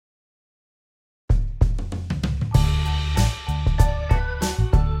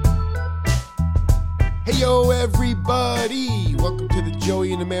Yo, everybody. Welcome to the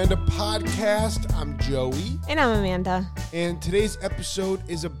Joey and Amanda podcast. I'm Joey. And I'm Amanda. And today's episode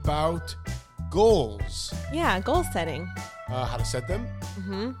is about goals. Yeah, goal setting. How to set them.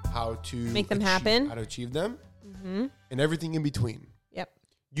 How to make them happen. How to achieve them. And everything in between. Yep.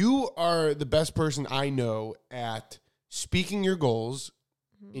 You are the best person I know at speaking your goals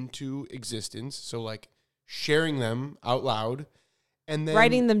into existence. So like sharing them out loud. And then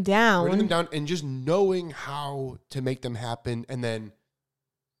writing them down and just knowing how to make them happen and then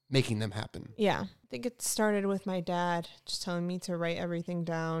making them happen. Yeah. I think it started with my dad just telling me to write everything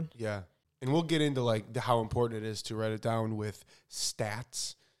down. Yeah. And we'll get into like how important it is to write it down with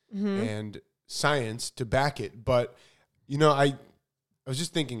stats and science to back it. But, you know, I was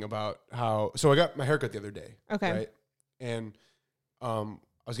just thinking about so I got my haircut the other day. Okay. Right. And I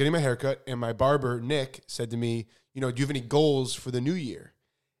was getting my haircut and my barber, Nick, said to me, you know, do you have any goals for the new year?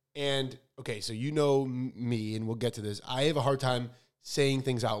 And, okay, so you know me, and we'll get to this. I have a hard time saying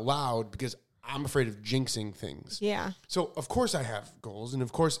things out loud because I'm afraid of jinxing things. Yeah. So, of course, I have goals, and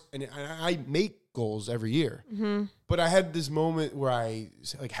of course, and I make goals every year. But I had this moment where I,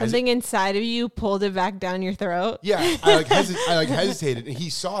 like, something inside of you pulled it back down your throat. Yeah, I hesitated, and he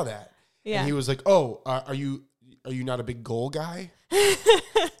saw that. Yeah. And he was like, oh, are you not a big goal guy?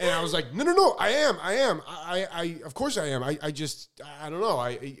 And I was like, no, I am. I of course I am. I don't know.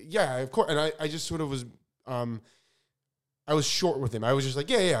 Yeah, of course. And I just sort of was, I was short with him. I was just like,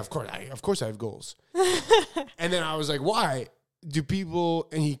 yeah, of course I have goals. And then I was like, why do people,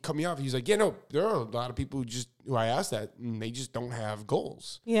 and he cut me off. He's like, yeah, no, there are a lot of people who I asked that and they just don't have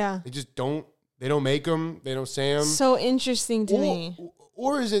goals. Yeah. They don't make them. They don't say them. So interesting to me.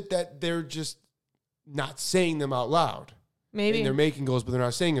 Or is it that they're just not saying them out loud? Maybe. And they're making goals, but they're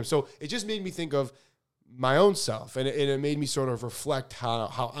not saying them. So it just made me think of my own self. And it made me sort of reflect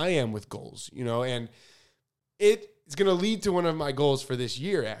how I am with goals, you know. And it's going to lead to one of my goals for this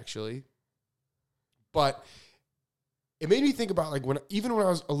year, actually. But it made me think about, like, even when I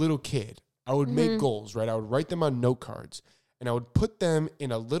was a little kid, I would make goals, right? I would write them on note cards. And I would put them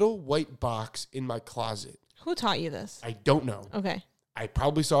in a little white box in my closet. Who taught you this? I don't know. Okay. I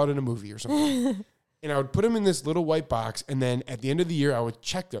probably saw it in a movie or something. And I would put them in this little white box, and then at the end of the year, I would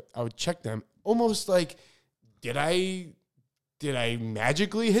check them, almost like, did I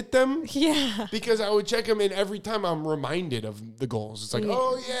magically hit them? Yeah. Because I would check them, and every time I'm reminded of the goals. It's like,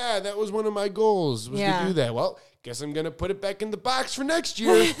 oh yeah, that was one of my goals, was to do that. Well, guess I'm gonna put it back in the box for next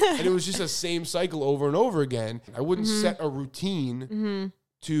year. And it was just the same cycle over and over again. I wouldn't set a routine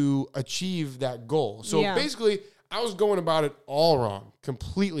to achieve that goal. So basically, I was going about it all wrong,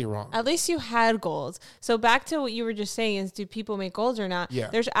 completely wrong. At least you had goals. So back to what you were just saying is, do people make goals or not? Yeah.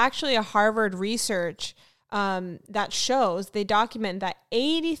 There's actually a Harvard research that shows, they document that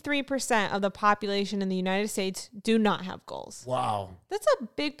 83% of the population in the United States do not have goals. Wow. That's a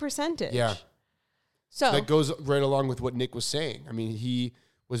big percentage. Yeah. So that goes right along with what Nick was saying. I mean, he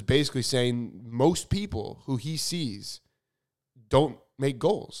was basically saying most people who he sees don't make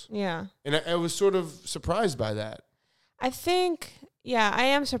goals. Yeah. And I was sort of surprised by that. I think, I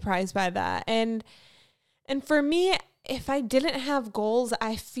am surprised by that. And for me, if I didn't have goals,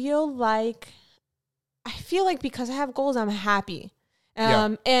 I feel like because I have goals, I'm happy.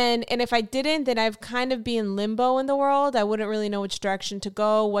 And if I didn't, then I've kind of be in limbo in the world. I wouldn't really know which direction to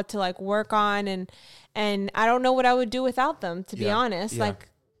go, what to like work on. And I don't know what I would do without them, to be honest. Yeah.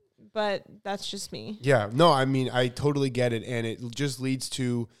 But that's just me. Yeah, no, I mean, I totally get it. And it just leads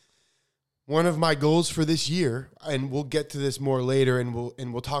to one of my goals for this year. And we'll get to this more later, and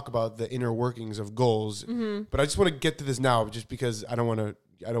we'll talk about the inner workings of goals. But I just want to get to this now just because I don't want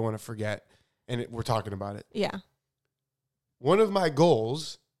to forget. And we're talking about it. Yeah. One of my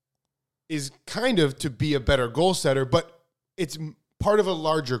goals is kind of to be a better goal setter, but it's part of a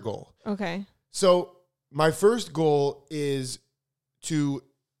larger goal. Okay. So my first goal is to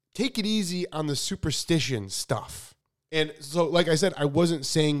take it easy on the superstition stuff. And so, like I said, I wasn't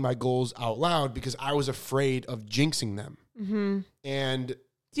saying my goals out loud because I was afraid of jinxing them. And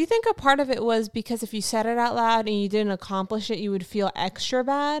do you think a part of it was because if you said it out loud and you didn't accomplish it, you would feel extra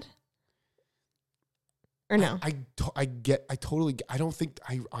bad? Or no? I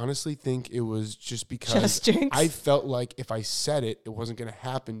honestly think it was just because jinx? I felt like if I said it, it wasn't going to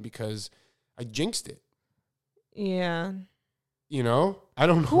happen because I jinxed it. Yeah. You know? I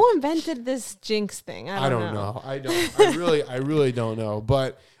don't know. Who invented this jinx thing? I don't know. I really don't know.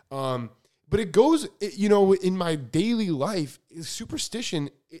 But it goes, in my daily life, superstition,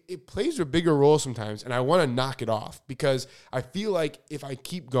 it plays a bigger role sometimes, and I want to knock it off because I feel like if I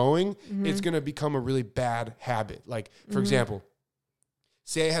keep going, it's going to become a really bad habit. Like, for example,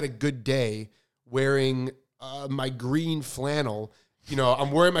 say I had a good day wearing my green flannel. You know,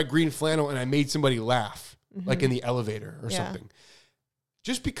 I'm wearing my green flannel and I made somebody laugh, like in the elevator or something.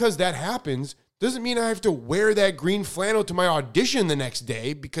 Just because that happens doesn't mean I have to wear that green flannel to my audition the next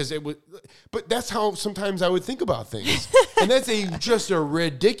day because it would. But that's how sometimes I would think about things, and that's just a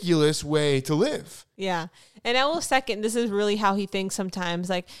ridiculous way to live. Yeah. And I will second, this is really how he thinks sometimes.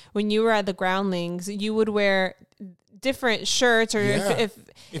 Like when you were at the Groundlings, you would wear different shirts, or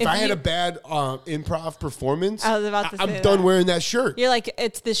if I had a bad improv performance, I was about to say I'm done wearing that shirt. You're like,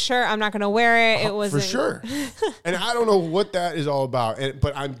 it's this shirt, I'm not going to wear it. It was for sure. And I don't know what that is all about.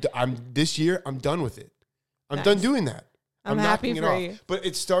 But I'm this year, I'm done with it. I'm done doing that. I'm happy for you. But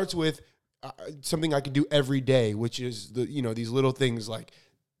it starts with something I can do every day, which is these little things like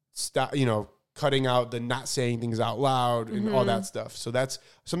stop, cutting out the not saying things out loud and all that stuff. So that's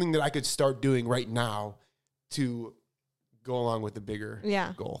something that I could start doing right now to go along with the bigger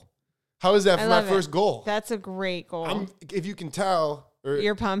goal. How is that for my first goal? That's a great goal. If you can tell,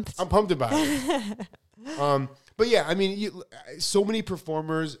 you're pumped. I'm pumped about it. But yeah, I mean, so many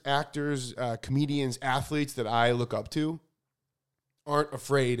performers, actors, comedians, athletes that I look up to aren't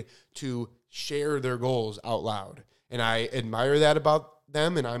afraid to share their goals out loud. And I admire that about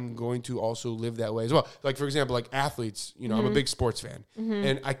them, and I'm going to also live that way as well. Like, for example, like athletes, I'm a big sports fan,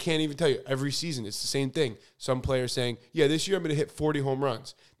 and I can't even tell you, every season it's the same thing. Some players saying, yeah, this year I'm going to hit 40 home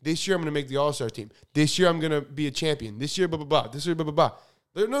runs. This year I'm going to make the All-Star team. This year I'm going to be a champion. This year, blah, blah, blah. This year, blah, blah, blah.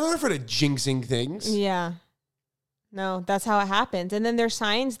 They're not afraid of jinxing things. Yeah. No, that's how it happens. And then there's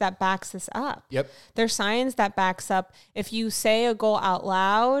science that backs this up. Yep. There's science that backs up. If you say a goal out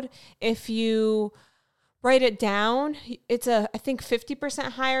loud, if you write it down, it's I think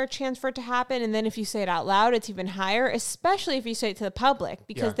 50% higher chance for it to happen. And then if you say it out loud, it's even higher, especially if you say it to the public,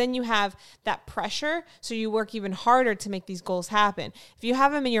 because then you have that pressure. So you work even harder to make these goals happen. If you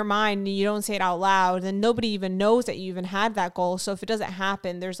have them in your mind and you don't say it out loud, then nobody even knows that you even had that goal. So if it doesn't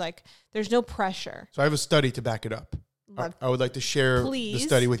happen, there's no pressure. So I have a study to back it up. I would like to share the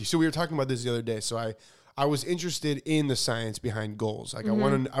study with you. So we were talking about this the other day. So I was interested in the science behind goals. Like I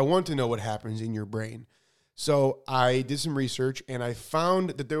want to know what happens in your brain. So I did some research, and I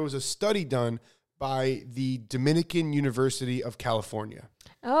found that there was a study done by the Dominican University of California.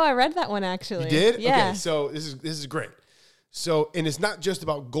 Oh, I read that one actually. You did? Yeah. Okay, so this is great. So, and it's not just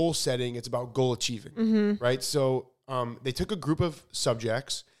about goal setting, it's about goal achieving, right? So they took a group of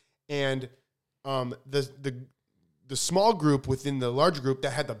subjects, and the small group within the large group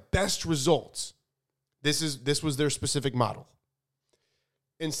that had the best results, this was their specific model.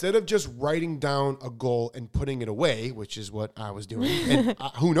 Instead of just writing down a goal and putting it away, which is what I was doing, and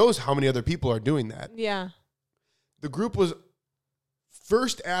who knows how many other people are doing that. Yeah. The group was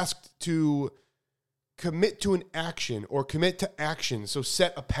first asked to commit to an action or commit to action. So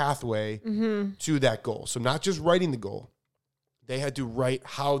set a pathway to that goal. So not just writing the goal. They had to write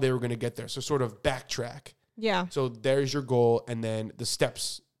how they were going to get there. So sort of backtrack. Yeah. So there's your goal, and then the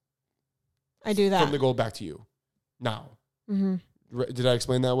steps. I do that. From the goal back to you. Now. Did I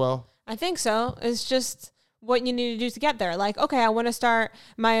explain that well? I think so. It's just what you need to do to get there. Like, okay, I want to start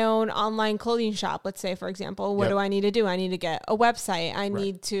my own online clothing shop, let's say, for example. What do I need to do? I need to get a website. I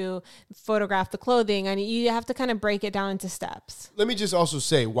need to photograph the clothing. You have to kind of break it down into steps. Let me just also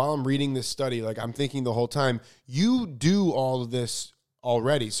say, while I'm reading this study, like I'm thinking the whole time, you do all of this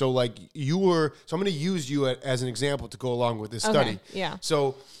already. So like I'm going to use you as an example to go along with this study. Yeah.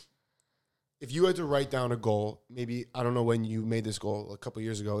 So if you had to write down a goal, maybe, I don't know when you made this goal, a couple of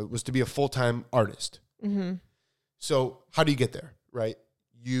years ago, it was to be a full-time artist. So how do you get there, right?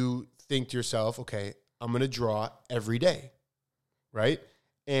 You think to yourself, okay, I'm going to draw every day, right?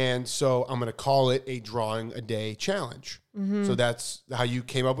 And so I'm going to call it a drawing a day challenge. So that's how you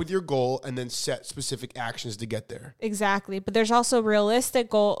came up with your goal and then set specific actions to get there. Exactly. But there's also realistic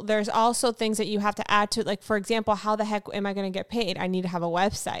goal. There's also things that you have to add to it. Like, for example, how the heck am I going to get paid? I need to have a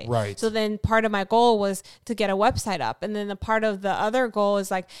website. Right. So then part of my goal was to get a website up. And then the part of the other goal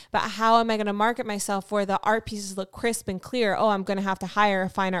is like, but how am I going to market myself where the art pieces look crisp and clear? Oh, I'm going to have to hire a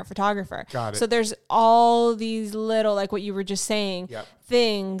fine art photographer. Got it. So there's all these little, like what you were just saying,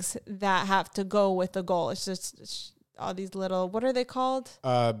 things that have to go with the goal. It's all these little, what are they called?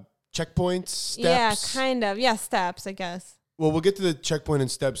 Checkpoints, steps. Yeah, kind of. Yeah, steps, I guess. Well, we'll get to the checkpoint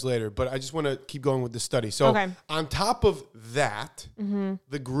and steps later, but I just want to keep going with the study. So on top of that,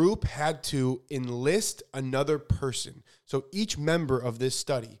 the group had to enlist another person. So each member of this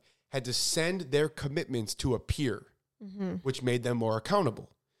study had to send their commitments to a peer, which made them more accountable.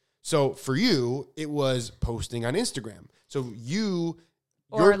 So for you, it was posting on Instagram. So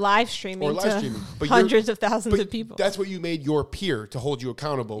or live streaming to hundreds of thousands of people. That's what you made your peer to hold you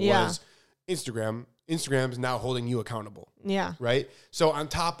accountable was Instagram's now holding you accountable, Yeah. right? So on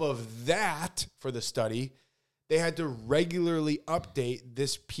top of that, for the study, they had to regularly update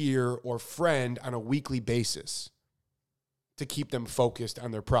this peer or friend on a weekly basis to keep them focused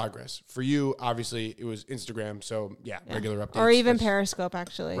on their progress. For you, obviously, it was Instagram, so regular updates. Or even Periscope,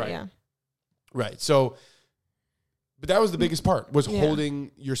 actually. Right. Yeah. Right. So, but that was the biggest part, was Yeah. holding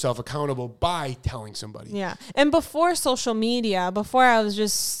yourself accountable by telling somebody. Yeah. And before social media, before I was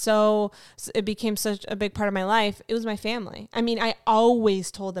just it became such a big part of my life, it was my family. I mean, I always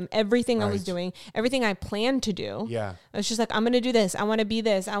told them everything I was Right. doing, everything I planned to do. Yeah. It's just like, I'm going to do this. I want to be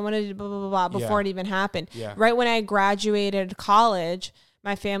this. I want to do blah, blah, blah, blah, before Yeah. it even happened. Yeah. Right when I graduated college,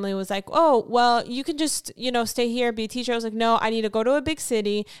 my family was like, oh, well, you can just, stay here, be a teacher. I was like, no, I need to go to a big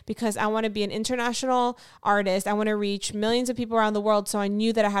city because I want to be an international artist. I want to reach millions of people around the world. So I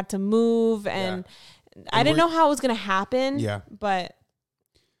knew that I had to move, and I didn't know how it was going to happen. Yeah. But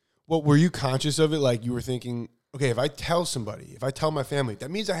Well, were you conscious of it? Like, you were thinking, okay, if I tell my family, that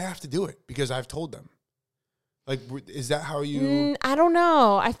means I have to do it because I've told them. Like, is that how you... I don't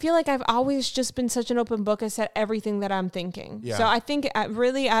know. I feel like I've always just been such an open book. I said everything that I'm thinking. Yeah. So I think I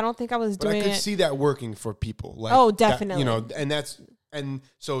don't think I was But doing I could it. see that working for people. Like, Oh, that, definitely. And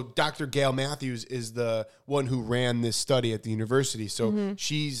so Dr. Gail Matthews is the one who ran this study at the university. So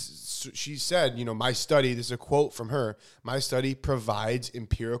she said, my study, this is a quote from her, my study provides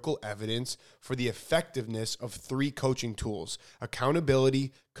empirical evidence for the effectiveness of 3 coaching tools: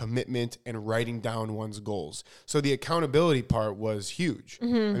 accountability, commitment, and writing down one's goals. So the accountability part was huge. I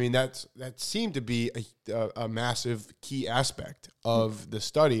mean, that seemed to be a massive key aspect of the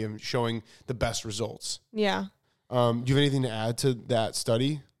study and showing the best results. Yeah. Do you have anything to add to that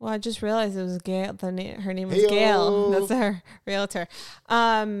study? Well, I just realized it was Gail. Her name was Heyo. Gail. That's her realtor.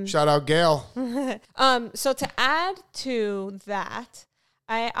 Shout out, Gail. So to add to that,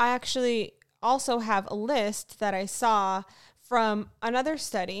 I actually also have a list that I saw from another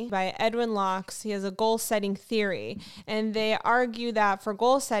study by Edwin Locks. He has a goal setting theory, and they argue that for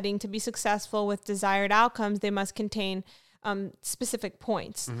goal setting to be successful with desired outcomes, they must contain specific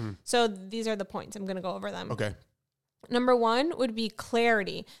points. So these are the points. I'm going to go over them. Okay. Number 1 would be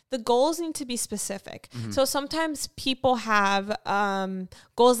clarity. The goals need to be specific. So sometimes people have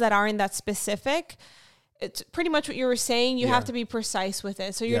goals that aren't that specific. It's pretty much what you were saying. You have to be precise with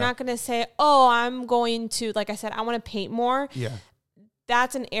it. So you're not going to say, oh, I'm going to, like I said, I want to paint more. Yeah.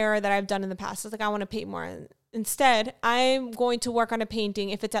 That's an error that I've done in the past. It's like, I want to paint more. Instead, I'm going to work on a painting.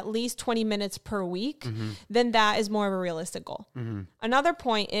 If it's at least 20 minutes per week, then that is more of a realistic goal. Another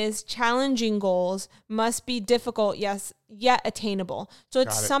point is challenging goals must be difficult, yes, yet attainable. So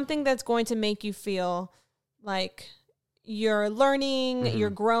it's something that's going to make you feel like you're learning, you're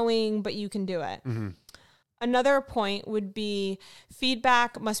growing, but you can do it. Another point would be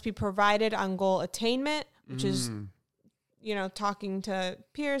feedback must be provided on goal attainment, which is, talking to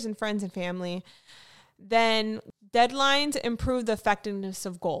peers and friends and family. Then deadlines improve the effectiveness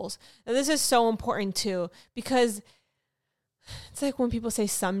of goals. Now, this is so important too, because it's like when people say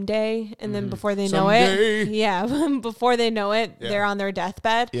someday, and then before they know it, before they know it, they're on their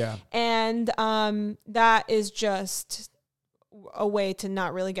deathbed. Yeah. And that is just a way to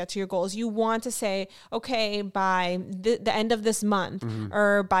not really get to your goals. You want to say, okay, by the end of this month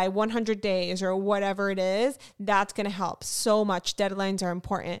or by 100 days or whatever it is, that's going to help so much. Deadlines are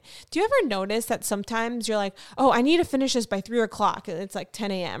important. Do you ever notice that sometimes you're like, oh, I need to finish this by 3:00 and it's like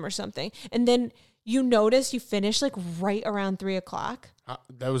 10 a.m. or something. And then you notice you finish like right around 3:00.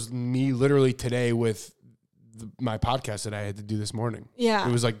 That was me literally today with my podcast that I had to do this morning. Yeah.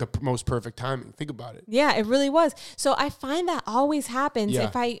 It was like the most perfect timing. Think about it. Yeah, it really was. So I find that always happens. Yeah.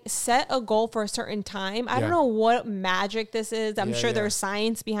 If I set a goal for a certain time, I don't know what magic this is. I'm sure there's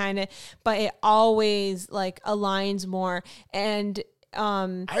science behind it, but it always like aligns more. And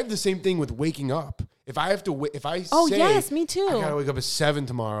I have the same thing with waking up. If I have to, if I oh say, yes, me too. I gotta wake up at 7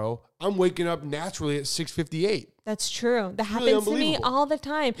 tomorrow, I'm waking up naturally at 6:58. That's true. That really happens to me unbelievable. all the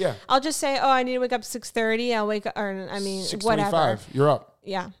time. Yeah. I'll just say, oh, I need to wake up 6:30. I'll wake up, or I mean, 6:25, whatever. you're up.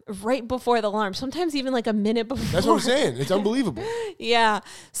 Yeah, right before the alarm. Sometimes even like a minute before. That's what I'm saying. It's unbelievable. Yeah.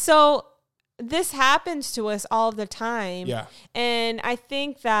 So this happens to us all the time. Yeah. And I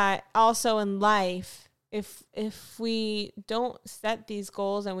think that also in life, if we don't set these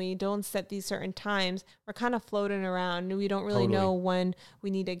goals and we don't set these certain times, we're kind of floating around and we don't really know when we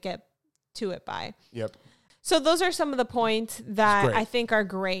need to get to it by. Yep. So those are some of the points that great. I think are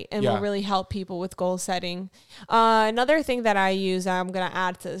great and will really help people with goal setting. Another thing that I use, I'm going to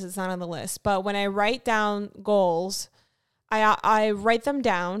add to this, it's not on the list, but when I write down goals, I write them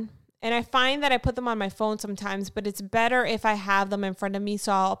down And I find that I put them on my phone sometimes, but it's better if I have them in front of me.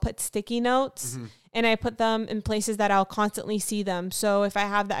 So I'll put sticky notes and I put them in places that I'll constantly see them. So if I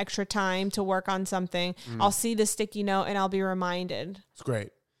have the extra time to work on something, I'll see the sticky note and I'll be reminded. It's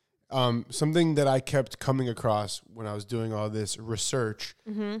great. Something that I kept coming across when I was doing all this research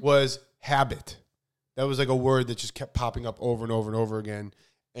was habit. That was like a word that just kept popping up over and over and over again.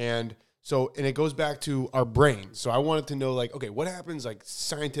 And it goes back to our brain. So I wanted to know, like, okay, what happens, like,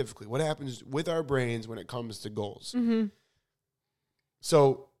 scientifically? What happens with our brains when it comes to goals?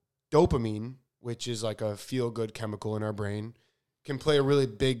 So dopamine, which is like a feel-good chemical in our brain, can play a really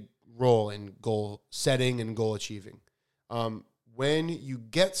big role in goal setting and goal achieving. When you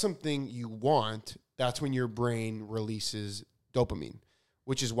get something you want, that's when your brain releases dopamine,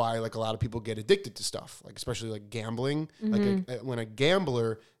 which is why, like, a lot of people get addicted to stuff, like, especially like gambling. Like when a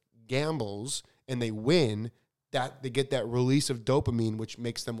gambler gambles and they win, that they get that release of dopamine, which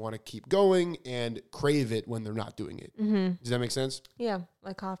makes them want to keep going and crave it when they're not doing it. Does that make sense? Yeah,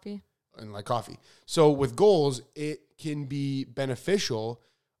 like coffee. And like coffee. So with goals, it can be beneficial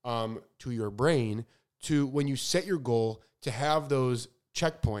to your brain to, when you set your goal, to have those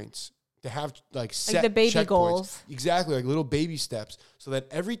checkpoints, to have like set like the baby checkpoints. goals. Exactly, like little baby steps, so that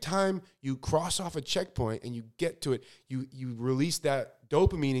every time you cross off a checkpoint and you get to it, you release that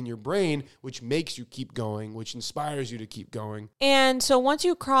dopamine in your brain, which makes you keep going, which inspires you to keep going. And so once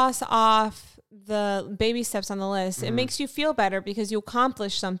you cross off the baby steps on the list, it makes you feel better because you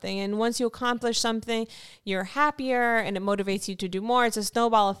accomplish something. And once you accomplish something, you're happier and it motivates you to do more. It's a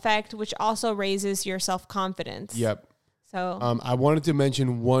snowball effect, which also raises your self-confidence. Yep. So I wanted to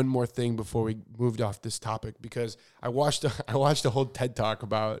mention one more thing before we moved off this topic, because I watched a whole TED Talk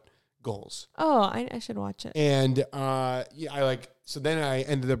about goals. Oh, I should watch it. And then I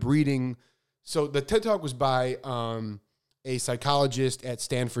ended up reading. So the TED Talk was by a psychologist at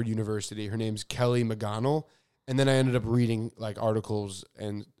Stanford University. Her name's Kelly McGonigal. And then I ended up reading like articles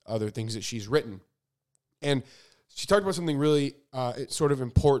and other things that she's written. And she talked about something really sort of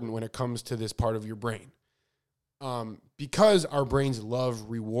important when it comes to this part of your brain. Because our brains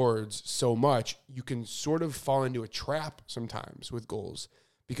love rewards so much, you can sort of fall into a trap sometimes with goals,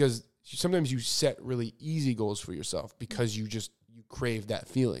 because sometimes you set really easy goals for yourself because you crave that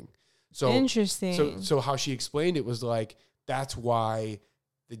feeling. So interesting. So how she explained it was like, that's why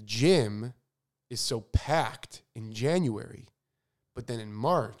the gym is so packed in January, but then in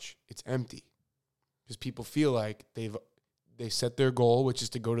March it's empty because people feel like they set their goal, which is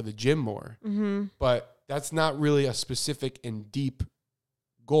to go to the gym more, but that's not really a specific and deep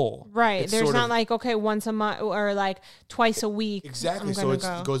goal. Right. It's There's not like, okay, once a month or like twice a week. Exactly. So it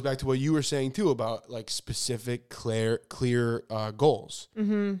goes back to what you were saying too about like specific, clear goals.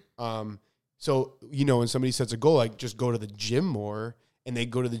 So, when somebody sets a goal, like just go to the gym more, and they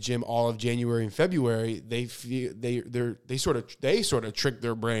go to the gym all of January and February, they feel they sort of trick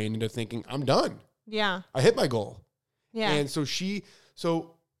their brain into thinking, I'm done. Yeah. I hit my goal. Yeah. And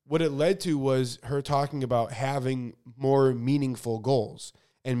so what it led to was her talking about having more meaningful goals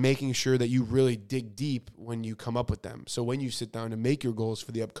and making sure that you really dig deep when you come up with them. So when you sit down to make your goals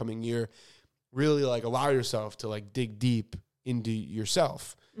for the upcoming year, really like allow yourself to like dig deep into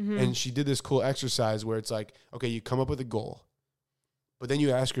yourself. And she did this cool exercise where it's like, okay, you come up with a goal, but then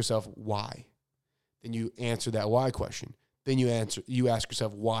you ask yourself why. Then you answer that why question. Then you ask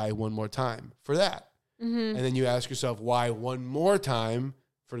yourself why one more time for that. And then you ask yourself why one more time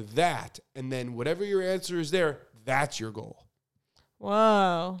for that. And then whatever your answer is there, that's your goal.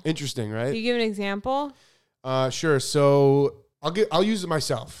 Whoa. Interesting, right? Can you give an example? Sure. So I'll use it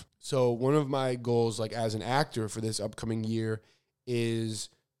myself. So one of my goals, like as an actor for this upcoming year, is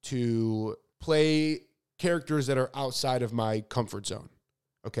to play characters that are outside of my comfort zone.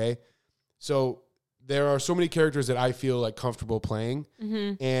 Okay. So there are so many characters that I feel like comfortable playing.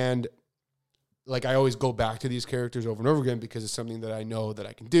 And like I always go back to these characters over and over again because it's something that I know that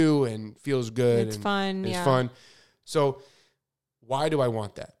I can do and feels good. It's fun. It's fun. So why do I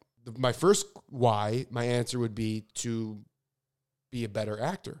want that? My first why, my answer would be to be a better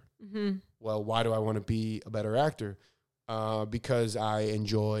actor. Well, why do I want to be a better actor? Because I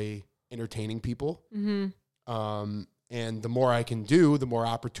enjoy entertaining people. And the more I can do, the more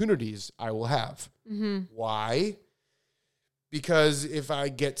opportunities I will have. Why? Because if I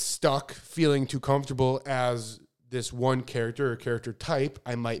get stuck feeling too comfortable as this one character or character type,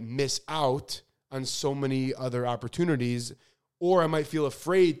 I might miss out on so many other opportunities, or I might feel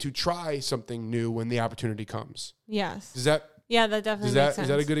afraid to try something new when the opportunity comes. Yes. That definitely makes sense. Is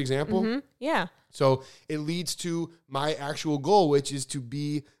that a good example? Yeah. So it leads to my actual goal, which is to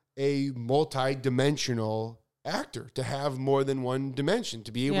be a multi-dimensional actor, to have more than one dimension,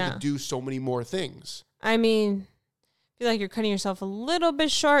 to be able Yeah. to do so many more things. I mean, I feel like you're cutting yourself a little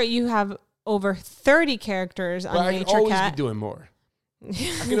bit short. You have over 30 characters on But I can Nature always Cat. be doing more.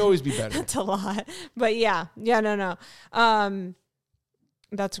 I can always be better. That's a lot. But yeah, no.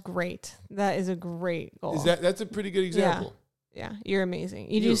 That's great. That is a great goal. That's a pretty good example. Yeah, you're amazing.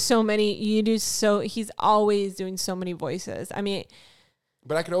 You You. do so many. He's always doing so many voices. I mean,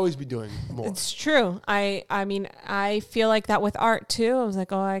 But I could always be doing more. it's true. I mean, I feel like that with art too. I was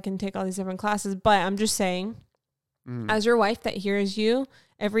like, oh, I can take all these different classes. But I'm just saying, as your wife that hears you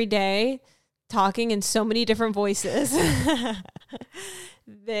every day talking in so many different voices,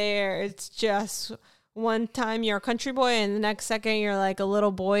 it's just one time you're a country boy and the next second you're like a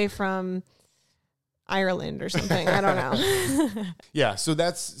little boy from Ireland or something. I don't know. Yeah, so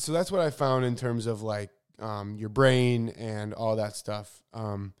that's what I found in terms of like your brain and all that stuff.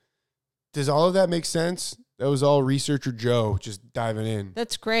 Does all of that make sense? That was all researcher Joe just diving in.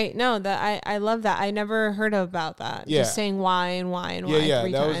 That's great. No, I love that. I never heard about that. Yeah. Just saying why and why and why. Yeah,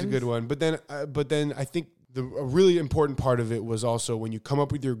 three that times. was a good one. But then I think a really important part of it was also when you come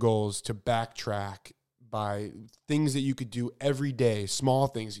up with your goals to backtrack by things that you could do every day, small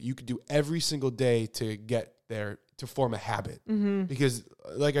things that you could do every single day to get there, to form a habit. Mm-hmm. Because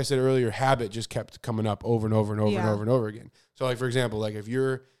like I said earlier, habit just kept coming up over and over and over and Yeah. over and over again. So like, for example, like if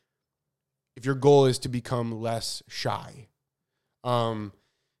your goal is to become less shy,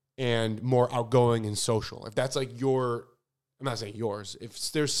 and more outgoing and social, if that's like I'm not saying yours,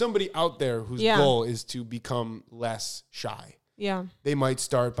 if there's somebody out there whose Yeah. goal is to become less shy, Yeah. they might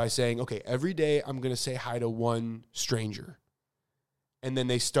start by saying, okay, every day I'm going to say hi to one stranger. And then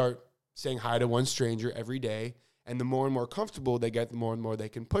they start saying hi to one stranger every day. And the more and more comfortable they get, the more and more they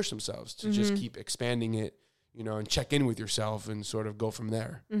can push themselves to just keep expanding it, and check in with yourself and sort of go from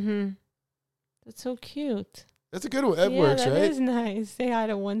there. Mm-hmm. That's so cute. That's a good one. That works, that right? is nice. Say hi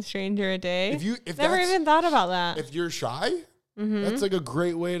to one stranger a day. If Never that's- even thought about that. if you're shy, Mm-hmm. that's like a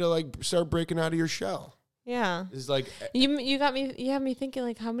great way to like start breaking out of your shell. Yeah. It's like, You have me thinking,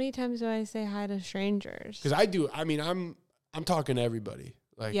 like, how many times do I say hi to strangers? because I do. I mean, I'm talking to everybody.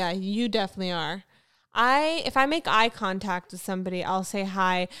 Like, Yeah, you definitely are. If I make eye contact with somebody, I'll say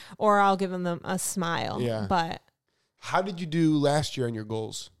hi or I'll give them a smile. Yeah. But how did you do last year on your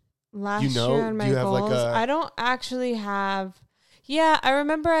goals? last know? year on Do my you have, like, goals, a- I don't actually have. Yeah, I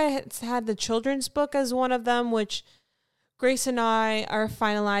remember I had the children's book as one of them, which Grace and I are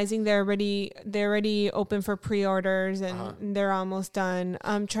finalizing. They're already open for pre-orders and they're almost done.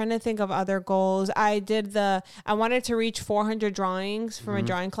 I'm trying to think of other goals. I wanted to reach 400 drawings for my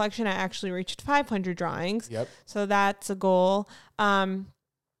drawing collection. I actually reached 500 drawings. Yep. So that's a goal.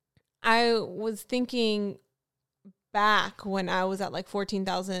 I was thinking back when I was at like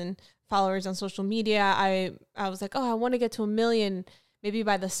 14,000 followers on social media, I was like, oh, I want to get to 1 million maybe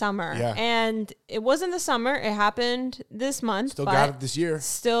by the summer. Yeah. And it wasn't the summer. It happened this month. Still but got it this year.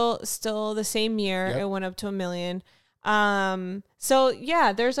 Still the same year. Yep. It went up to 1 million. So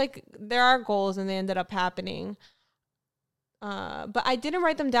yeah, there are goals and they ended up happening. But I didn't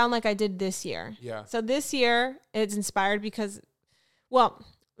write them down like I did this year. Yeah. So this year it's inspired because, well,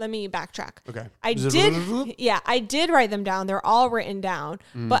 let me backtrack. Okay. I did write them down. They're all written down,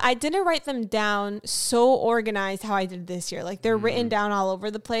 but I didn't write them down so organized how I did this year. Like they're written down all over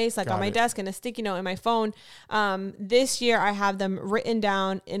the place, like Got on my it. desk and a sticky note in my phone. This year I have them written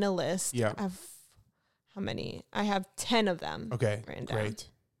down in a list. Yeah. Of how many? I have 10 of them. Okay. Written down. Great.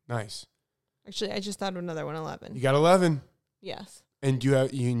 Nice. Actually, I just thought of another one, 11. You got 11. Yes. And do you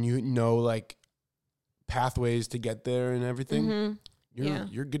have you know like pathways to get there and everything? Mm-hmm.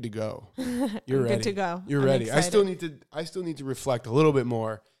 You're good to go. You're You're ready. good to go. You're I'm ready. I still excited. need to reflect a little bit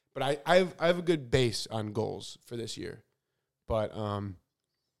more, but I have a good base on goals for this year. But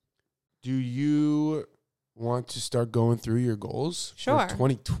do you want to start going through your goals Sure. for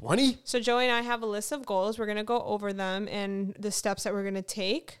 2020? So Joey and I have a list of goals. We're going to go over them and the steps that we're going to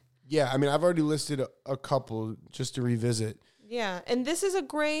take. Yeah, I mean, I've already listed a couple just to revisit. Yeah, and this is a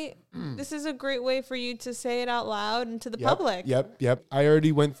great way for you to say it out loud and to the Yep, public. Yep. I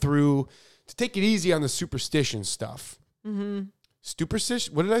already went through to take it easy on the superstition stuff. Mm-hmm.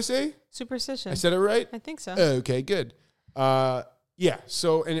 Superstition? What did I say? Superstition. I said it right? I think so. Okay, good. Yeah.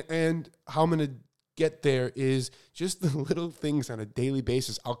 So, and how I'm going to get there is just the little things on a daily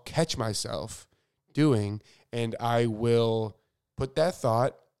basis I'll catch myself doing, and I will put that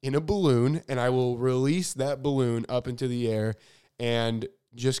thought in a balloon, and I will release that balloon up into the air and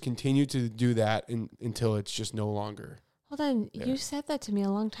just continue to do that until it's just no longer. Hold on. Yeah. You said that to me a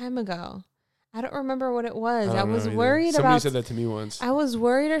long time ago. I don't remember what it was. I don't was know either. worried Somebody about. said that to me once. I was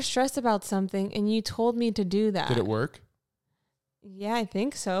worried or stressed about something, and you told me to do that. Did it work? Yeah, I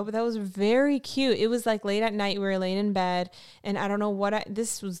think so. But that was very cute. It was like late at night. We were laying in bed, and I don't know what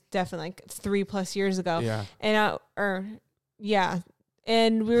this was definitely like 3+ years ago. Yeah. And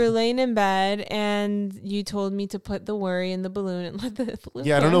and we were laying in bed, and you told me to put the worry in the balloon and let the balloon.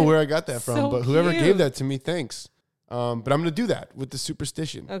 Yeah, I don't know where I got that from, So but whoever cute. gave that to me, thanks. But I'm gonna do that with the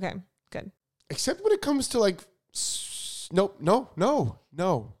superstition. Okay, good. Except when it comes to like, no.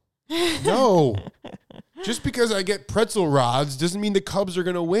 Just because I get pretzel rods doesn't mean the Cubs are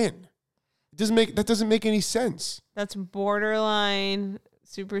gonna win. That doesn't make any sense. That's borderline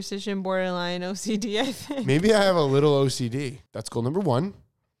superstition, borderline OCD, I think. Maybe I have a little OCD. That's goal number 1.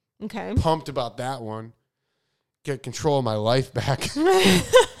 Okay. Pumped about that one. Get control of my life back.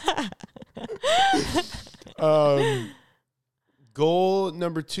 Goal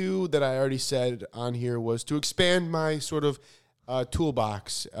number 2 that I already said on here was to expand my sort of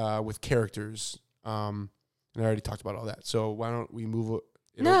toolbox with characters. And I already talked about all that. So why don't we move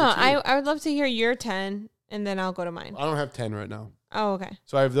it No, over to you? I would love to hear your 10, and then I'll go to mine. I don't have 10 right now. Oh, okay.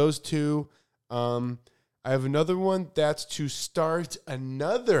 So I have those 2. I have another one that's to start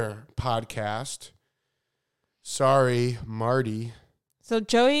another podcast. Sorry, Marty. So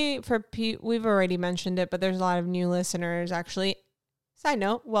Joey, we've already mentioned it, but there's a lot of new listeners actually. Side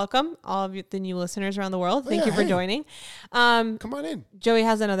note, welcome all of the new listeners around the world. Thank you for joining. Come on in. Joey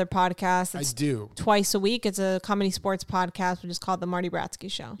has another podcast. I do. Twice a week. It's a comedy sports podcast, which is called The Marty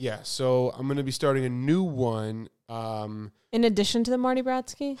Bratsky Show. Yeah, so I'm going to be starting a new one. In addition to The Marty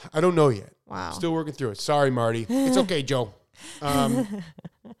Bratsky? I don't know yet. Wow. Still working through it. Sorry, Marty. It's okay, Joe.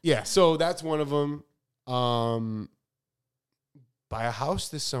 Yeah, so that's one of them. Buy a house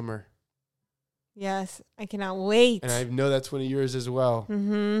this summer. Yes, I cannot wait. And I know that's one of yours as well.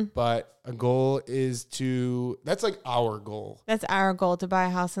 Mm-hmm. But a goal is that's like our goal. That's our goal, to buy a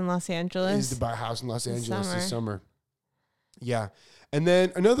house in Los Angeles. Is to buy a house in Los Angeles this summer. Yeah. And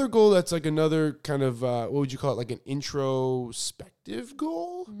then another goal that's like another kind of, what would you call it? Like an introspective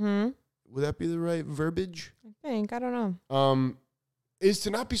goal? Mm-hmm. Would that be the right verbiage? I don't know. Is to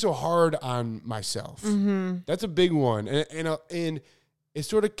not be so hard on myself. Mm-hmm. That's a big one. And it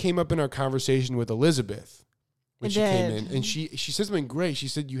sort of came up in our conversation with Elizabeth when she came in. And she said something great. She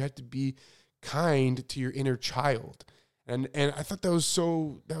said, you have to be kind to your inner child. And I thought that was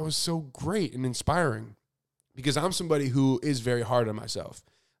so great and inspiring, because I'm somebody who is very hard on myself.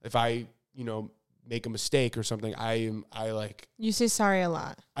 If I, make a mistake or something, You say sorry a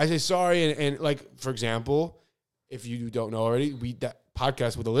lot. I say sorry. And like, for example, if you don't know already, that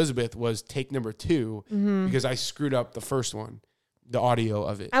podcast with Elizabeth was take number 2 because I screwed up the first one, the audio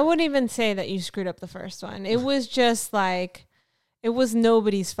of it. I wouldn't even say that you screwed up the first one. It was just like, it was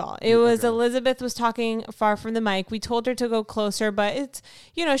nobody's fault. It was Elizabeth was talking far from the mic. We told her to go closer, but it's,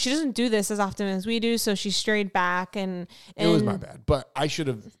 she doesn't do this as often as we do. So she strayed back and it was my bad, but I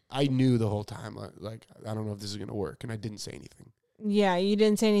knew the whole time, like, I don't know if this is going to work. And I didn't say anything. Yeah, you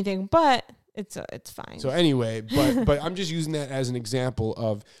didn't say anything, but it's fine. So anyway, but I'm just using that as an example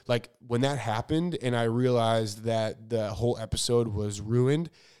of like when that happened and I realized that the whole episode was ruined.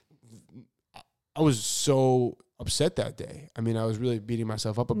 I was so upset that day. I mean, I was really beating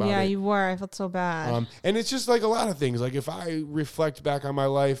myself up about it. Yeah, you were. I felt so bad. And it's just like a lot of things. Like if I reflect back on my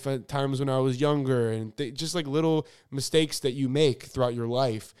life at times when I was younger and just like little mistakes that you make throughout your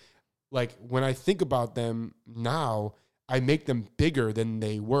life, like when I think about them now, I make them bigger than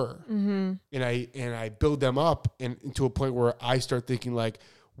they were. Mm-hmm. And I build them up and to a point where I start thinking like,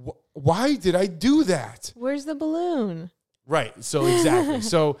 why did I do that? Where's the balloon? Right. So exactly.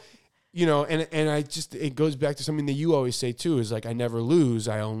 So, and I just, it goes back to something that you always say too, is like, I never lose.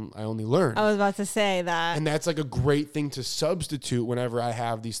 I only learn. I was about to say that. And that's like a great thing to substitute whenever I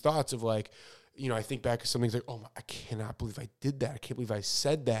have these thoughts of like, I think back to something like, oh, I cannot believe I did that. I can't believe I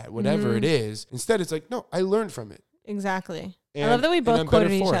said that, whatever it is. Instead, it's like, no, I learned from it. Exactly. I love that we both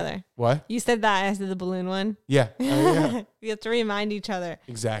quoted each other. What? You said that as the balloon one. Yeah. Yeah. We have to remind each other.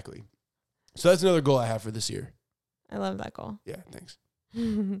 Exactly. So that's another goal I have for this year. I love that goal. Yeah, thanks.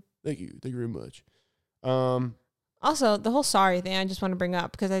 Thank you very much. Also, the whole sorry thing I just want to bring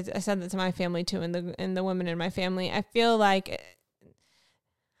up, because I said that to my family too, and the women in my family. I feel like,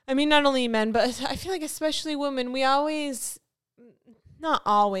 not only men, but I feel like especially women, we always, not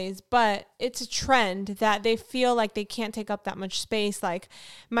always, but it's a trend that they feel like they can't take up that much space. Like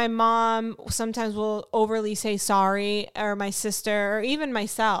my mom sometimes will overly say sorry, or my sister, or even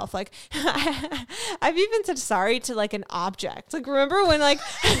myself. Like I've even said sorry to like an object. Like remember when like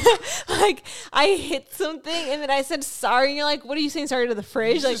like I hit something and then I said sorry and you're like, what are you saying sorry to the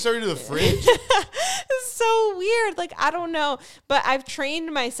fridge? Like sorry to the fridge? It's so weird. Like I don't know, but I've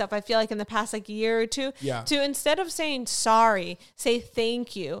trained myself, I feel like in the past like year or two, to instead of saying sorry, say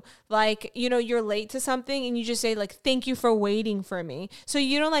thank you. Like, you know, you're late to something and you just say like, thank you for waiting for me. So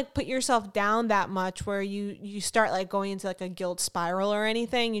you don't like put yourself down that much where you start like going into like a guilt spiral or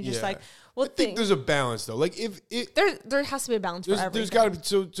anything. You just like, well, I think there's a balance though. Like if it there has to be a balance for everything. There's got to be,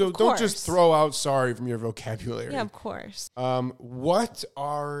 so don't just throw out sorry from your vocabulary. Yeah, of course. What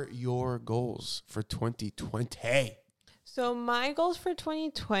are your goals for 2020? So my goals for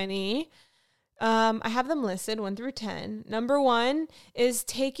 2020, I have them listed 1 through 10. Number 1 is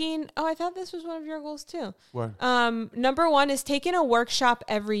taking, I thought this was one of your goals too. What? Number 1 is taking a workshop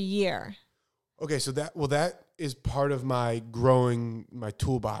every year. Okay, so that is part of my growing my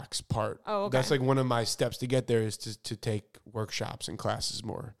toolbox part. Oh, okay. That's like one of my steps to get there is to take workshops and classes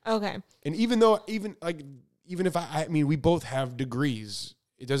more. Okay. And even if I mean, we both have degrees,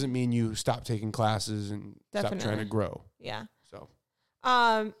 it doesn't mean you stop taking classes and stop trying to grow. Yeah. So.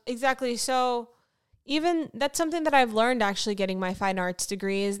 Exactly. So even that's something that I've learned actually getting my fine arts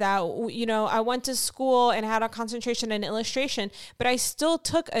degree is that, you know, I went to school and had a concentration in illustration, but I still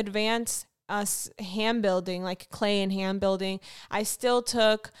took advanced hand building, like clay and hand building. I still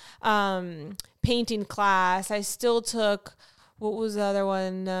took painting class. I still took, what was the other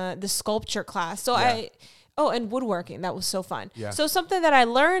one? The sculpture class. So and woodworking. That was so fun. Yeah. So something that I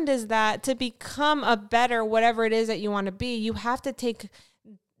learned is that to become a better whatever it is that you want to be, you have to take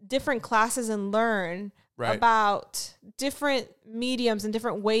different classes and learn about different mediums and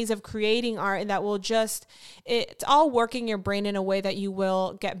different ways of creating art, and that will it's all working your brain in a way that you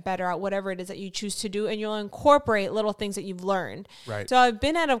will get better at whatever it is that you choose to do, and you'll incorporate little things that you've learned. Right. So I've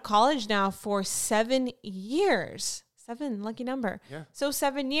been out of college now for 7 years. 7, lucky number. Yeah. So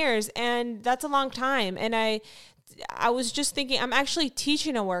 7 years, and that's a long time. And I was just thinking, I'm actually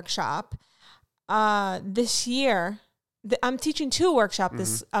teaching a workshop this year. I'm teaching 2 workshops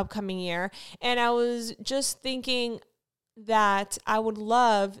this upcoming year, and I was just thinking that I would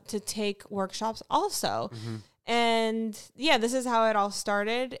love to take workshops also. And yeah, this is how it all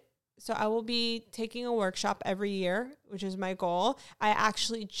started. So I will be taking a workshop every year, which is my goal. I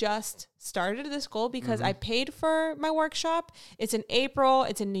actually just started this goal because I paid for my workshop. It's in April.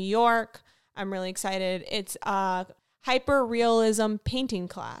 It's in New York. I'm really excited. It's a hyper-realism painting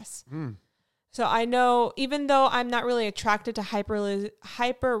class. So I know, even though I'm not really attracted to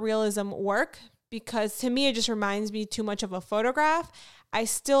hyper-realism work, because to me it just reminds me too much of a photograph, I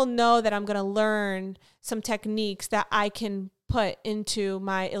still know that I'm going to learn some techniques that I can put into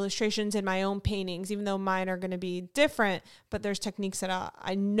my illustrations and my own paintings, even though mine are going to be different, but there's techniques that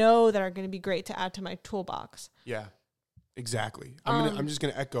I know that are going to be great to add to my toolbox. Yeah, exactly. I'm just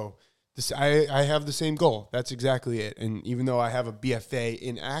going to echo this. I have the same goal. That's exactly it. And even though I have a BFA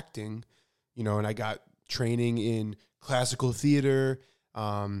in acting, you know, and I got training in classical theater,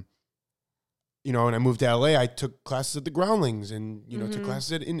 you know, and I moved to LA, I took classes at the Groundlings and, you know, took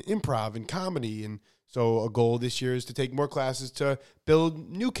classes in improv and comedy. And so a goal this year is to take more classes to build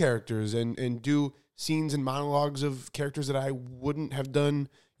new characters and do scenes and monologues of characters that I wouldn't have done,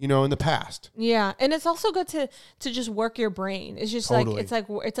 you know, in the past. Yeah. And it's also good to just work your brain. It's just totally. It's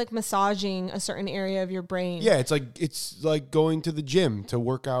like massaging a certain area of your brain. Yeah. It's like going to the gym to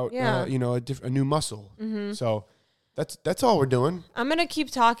work out, you know, a new muscle. So that's all we're doing. I'm going to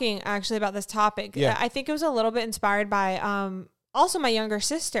keep talking actually about this topic. Yeah. I think it was a little bit inspired by, also my younger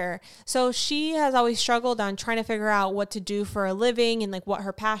sister. So she has always struggled on trying to figure out what to do for a living and like what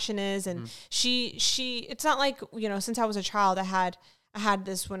her passion is. And she, it's not like, you know, since I was a child, I had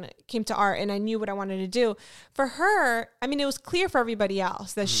this when it came to art and I knew what I wanted to do. For her, I mean, it was clear for everybody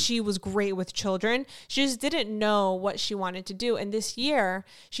else that she was great with children. She just didn't know what she wanted to do. And this year,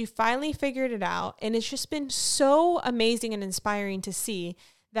 she finally figured it out. And it's just been so amazing and inspiring to see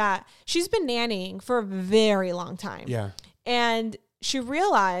that she's been nannying for a very long time. Yeah. And she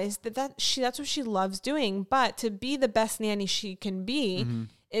realized that's what she loves doing. But to be the best nanny she can be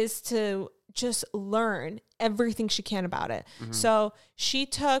is to just learn everything she can about it. So she's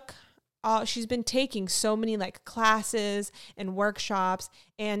been taking so many like classes and workshops,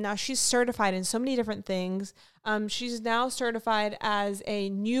 and now she's certified in so many different things. She's now certified as a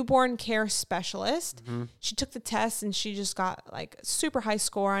newborn care specialist. She took the test and she just got like a super high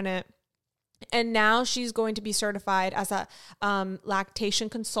score on it. And now she's going to be certified as a lactation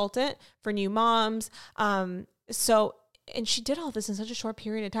consultant for new moms. And she did all this in such a short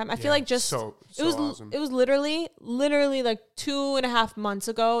period of time. I feel like it was awesome. It was literally like 2.5 months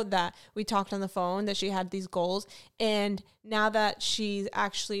ago that we talked on the phone that she had these goals. And now that she's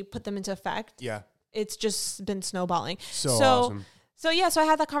actually put them into effect, it's just been snowballing. So awesome. So I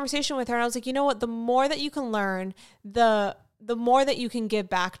had that conversation with her and I was like, you know what? The more that you can learn, the more that you can give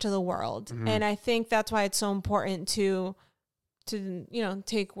back to the world. Mm-hmm. And I think that's why it's so important to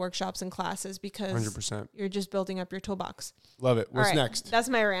take workshops and classes, because 100%. You're just building up your toolbox. Love it. What's next? That's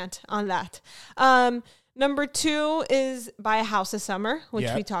my rant on that. Number 2 is buy a house this summer, which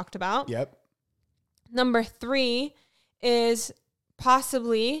we talked about. Yep. Number 3 is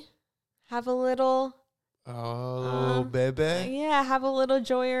possibly have a little... Oh, baby. Yeah, have a little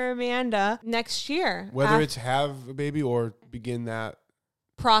Joy or Amanda next year. Whether it's have a baby or begin that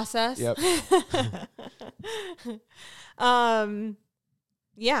process. Yep.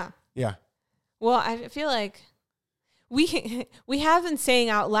 Yeah. Yeah. Well, I feel like we have been saying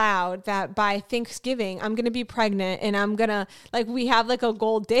out loud that by Thanksgiving I'm gonna be pregnant, and I'm gonna we have like a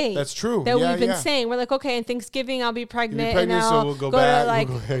goal date. That's true. That we've been saying. We're like, okay, on Thanksgiving I'll be pregnant, and I'll so we'll go back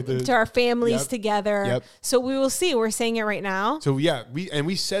to our families together. Yep. So we will see. We're saying it right now. So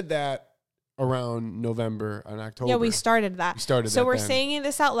we said that around November and October. Yeah, we started that. So we're saying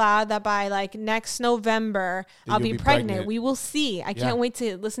this out loud that by next November I'll be pregnant. We will see. I can't wait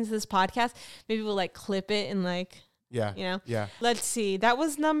to listen to this podcast. Maybe we'll clip it and Yeah. Let's see. That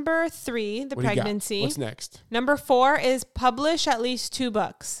was number 3, the pregnancy. What's next? Number 4 is publish at least 2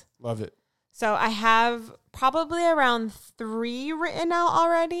 books. Love it. So I have probably around 3 written out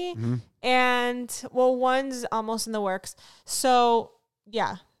already. Mm-hmm. And one's almost in the works. So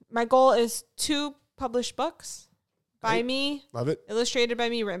yeah, my goal is 2 published books by me. Love it. Illustrated by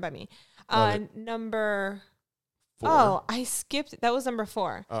me, written by me. Number 4. Oh, I skipped. That was number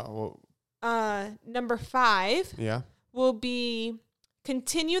 4. Oh, Number 5 will be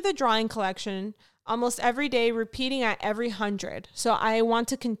continue the drawing collection almost every day, repeating at every 100. So I want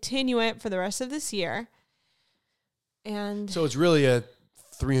to continue it for the rest of this year. And so it's really a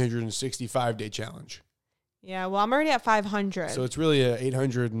 365-day challenge. Yeah, well, I'm already at 500. So it's really a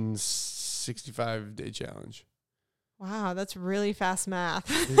 865-day challenge. Wow, that's really fast math.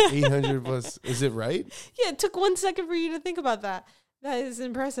 800 plus, is it right? Yeah, it took 1 second for you to think about that. That is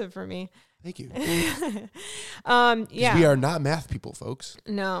impressive for me. Thank you. Yeah. We are not math people, folks.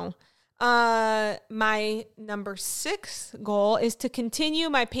 No. My number 6 goal is to continue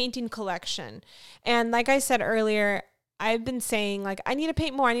my painting collection. And like I said earlier, I've been saying I need to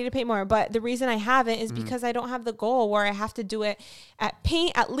paint more. But the reason I haven't is because I don't have the goal where I have to do it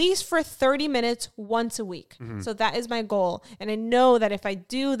at least for 30 minutes once a week. Mm-hmm. So that is my goal. And I know that if I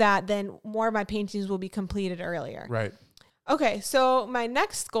do that, then more of my paintings will be completed earlier. Right. Okay. So my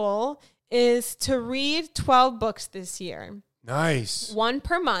next goal is to read 12 books this year. Nice. 1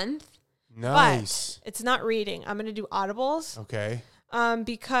 per month. Nice. But it's not reading. I'm going to do audibles. Okay.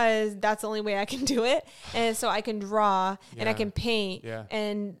 Because that's the only way I can do it. And so I can draw and I can paint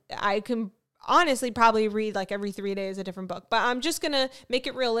and I can honestly probably read every 3 days a different book, but I'm just going to make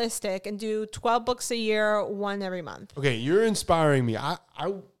it realistic and do 12 books a year, 1 every month. Okay. You're inspiring me.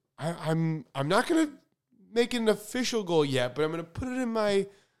 I'm not going to make an official goal yet, but I'm going to put it in my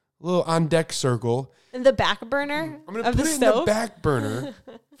little on deck circle. In the back burner I'm going to put it in the back burner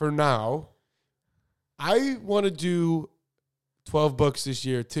for now. I want to do 12 books this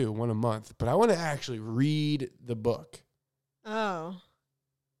year too, 1 a month, but I want to actually read the book. Oh.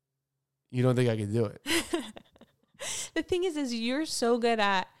 You don't think I can do it? The thing is you're so good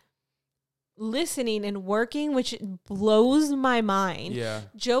at listening and working, which blows my mind. Yeah.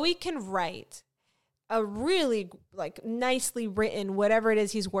 Joey can write a really nicely written whatever it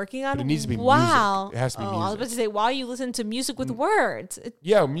is he's working on. But it needs to be music. It has to be music. I was about to say while you listen to music with words.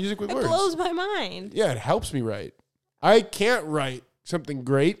 Music with words. It blows my mind. Yeah, it helps me write. I can't write something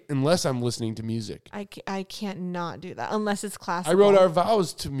great unless I'm listening to music. I can't not do that unless it's classical. I wrote Our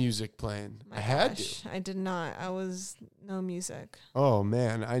Vows to music playing. I had to. I did not. I was no music. Oh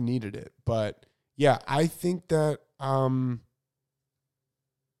man, I needed it. But yeah, I think that I'll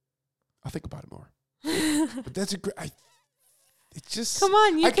think about it more. But that's a great. It's just come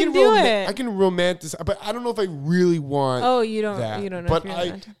on, you can do it. I can romanticize, but I don't know if I really want. Oh, you don't. That. You don't know.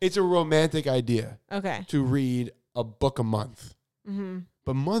 But it's a romantic idea. Okay. To read a book a month. Mm-hmm.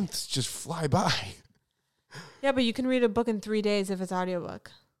 But months just fly by. Yeah, but you can read a book in 3 days if it's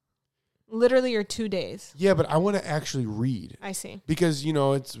audiobook. Literally your 2 days. Yeah, but I want to actually read. I see. Because,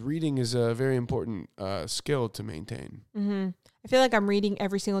 reading is a very important skill to maintain. Mm-hmm. I feel like I'm reading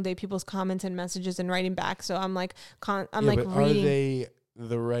every single day people's comments and messages and writing back. So I'm like, but reading. Are they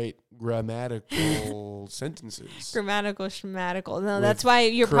the right grammatical sentences? Grammatical, schmatical. No, With that's why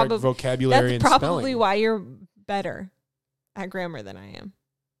you're correct probably vocabulary that's and probably spelling. why you're better at grammar than I am.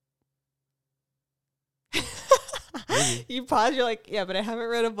 Maybe. You pause. You're like, yeah, but I haven't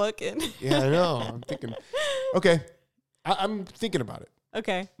read a book in. Yeah, I know. I'm thinking. Okay, I'm thinking about it.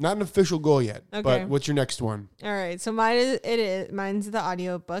 Okay. Not an official goal yet. Okay. But what's your next one? All right. So mine's the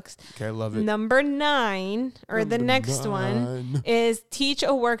audiobooks. Okay, I love it. Number 9, or the next one, is teach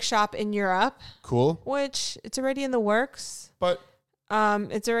a workshop in Europe, Cool. which it's already in the works. But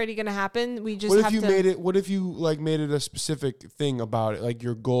It's already going to happen. We just what have if you to made it? What if you made it a specific thing about it? Like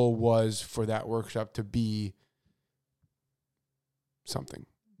your goal was for that workshop to be something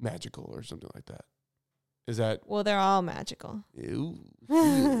magical or something like that. Is that? Well, they're all magical. Ew,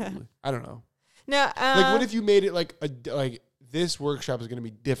 I don't know. No. Like, what if you made it like this workshop is going to be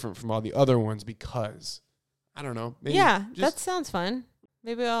different from all the other ones because I don't know. Maybe yeah, that sounds fun.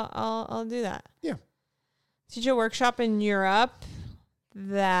 Maybe I'll do that. Yeah. Teach a workshop in Europe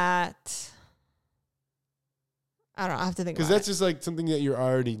that I don't know. I have to think because about that's just like something that you're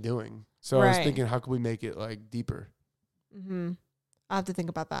already doing. So I was Right. thinking, how can we make it like deeper? Mm-hmm. I'll have to think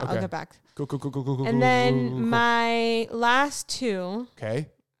about that. Okay. I'll get back. Cool. And then my last 2, Okay.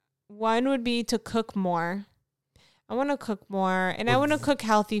 one would be to cook more. I want to cook more, and I want to cook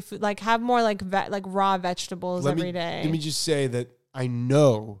healthy food, like have more like raw vegetables every day. Let me just say that I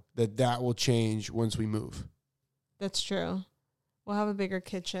know that will change once we move. That's true. We'll have a bigger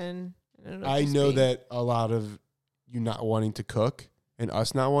kitchen. And I know that a lot of you not wanting to cook and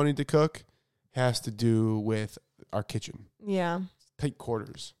us not wanting to cook has to do with our kitchen. Yeah. Tight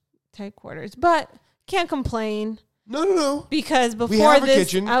quarters. Tight quarters, but can't complain No. because We before have a this,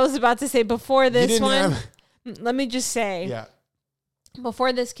 kitchen. I was about to say before You this didn't one. have. Let me just say, Yeah.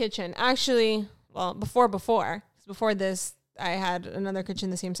 before this kitchen, actually, well, before this, I had another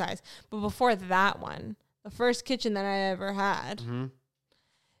kitchen the same size, but before that one, the first kitchen that I ever had, Mm-hmm.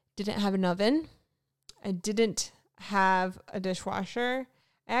 didn't have an oven. I didn't have a dishwasher.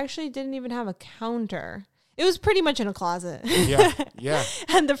 I actually didn't even have a counter. It was pretty much in a closet. Yeah.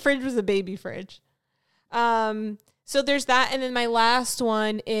 And the fridge was a baby fridge. So there's that. And then my last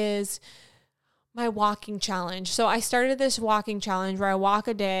one is my walking challenge. So I started this walking challenge where I walk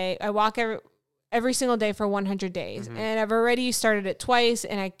a day. I walk every single day for 100 days. Mm-hmm. And I've already started it twice,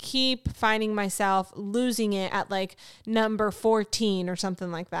 and I keep finding myself losing it at like number 14 or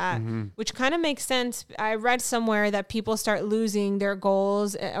something like that, Mm-hmm. which kind of makes sense. I read somewhere that people start losing their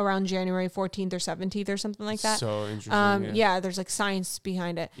goals around January 14th or 17th or something like that. So interesting. Yeah, there's like science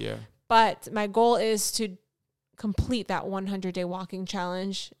behind it. Yeah. But my goal is to complete that 100-day walking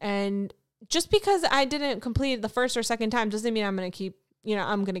challenge. And just because I didn't complete it the first or second time doesn't mean I'm going to keep,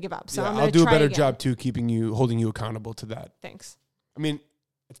 I'm going to give up. So I'm going I'll to do a try better again. job too, holding you accountable to that. Thanks. I mean,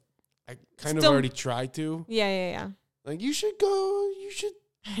 I kind of Still- already tried to. Yeah. Like, you should go. You should.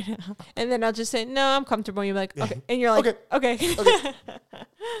 And then I'll just say, no, I'm comfortable. And you're like, okay. And you're like, okay.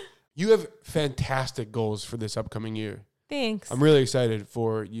 You have fantastic goals for this upcoming year. Thanks. I'm really excited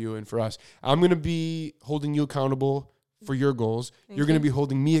for you and for us. I'm going to be holding you accountable for your goals. You're going to be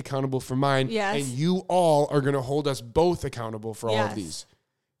holding me accountable for mine. Yes. And you all are going to hold us both accountable for all of Yes. these.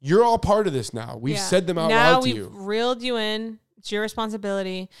 You're all part of this now. We've Yeah. said them out now loud to we've you. reeled you in. It's your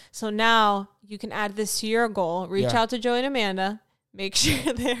responsibility. So now you can add this to your goal. Reach Yeah. out to Joey and Amanda. Make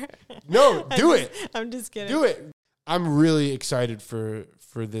sure they're. No, do it. I'm just kidding. Do it. I'm really excited for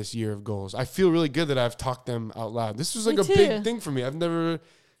this year of goals. I feel really good that I've talked them out loud. This was like Me a too. big thing for me. I've never,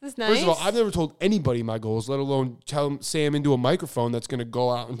 This is nice. first of all, I've never told anybody my goals, let alone say them into a microphone that's going to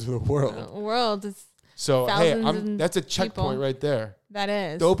go out into the world. World is So, hey, thousands that's a of checkpoint people. right there. that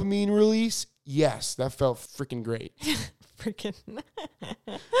is Dopamine release, yes, that felt freaking great. freaking.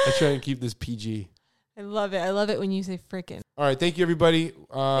 I try and keep this PG. I love it. I love it when you say freaking. All right, thank you, everybody.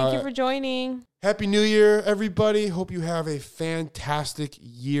 Thank you for joining. Happy New Year, everybody. Hope you have a fantastic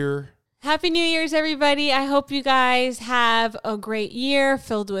year. Happy New Year's, everybody. I hope you guys have a great year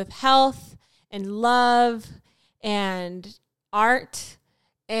filled with health and love and art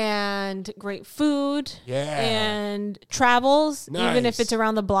and great food Yeah. and travels, even if Nice. it's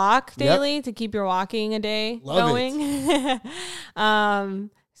around the block Yep. daily to keep your walking a day Love going.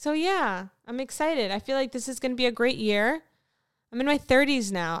 So yeah, I'm excited. I feel like this is going to be a great year. I'm in my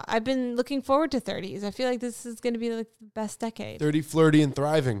 30s now. I've been looking forward to 30s. I feel like this is going to be like the best decade. 30, flirty, and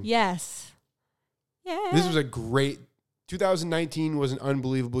thriving. Yes. Yeah. This was a great 2019 was an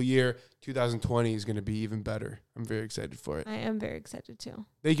unbelievable year. 2020 is going to be even better. I'm very excited for it. I am very excited too.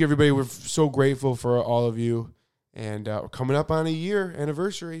 Thank you, everybody. We're so grateful for all of you. And we're coming up on a year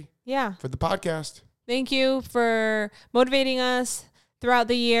anniversary for the podcast. Thank you for motivating us throughout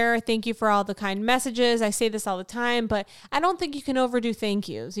the year. Thank you for all the kind messages. I say this all the time, but I don't think you can overdo thank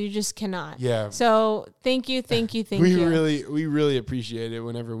yous. You just cannot. Yeah. So thank you. We really appreciate it.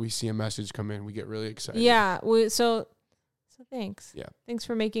 Whenever we see a message come in, we get really excited. Yeah. So thanks. Yeah. Thanks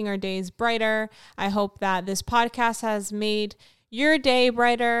for making our days brighter. I hope that this podcast has made your day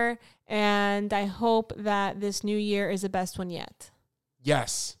brighter, and I hope that this new year is the best one yet.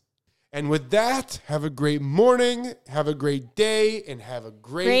 Yes. And with that, have a great morning, have a great day, and have a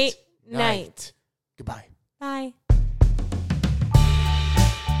great night. Goodbye. Bye.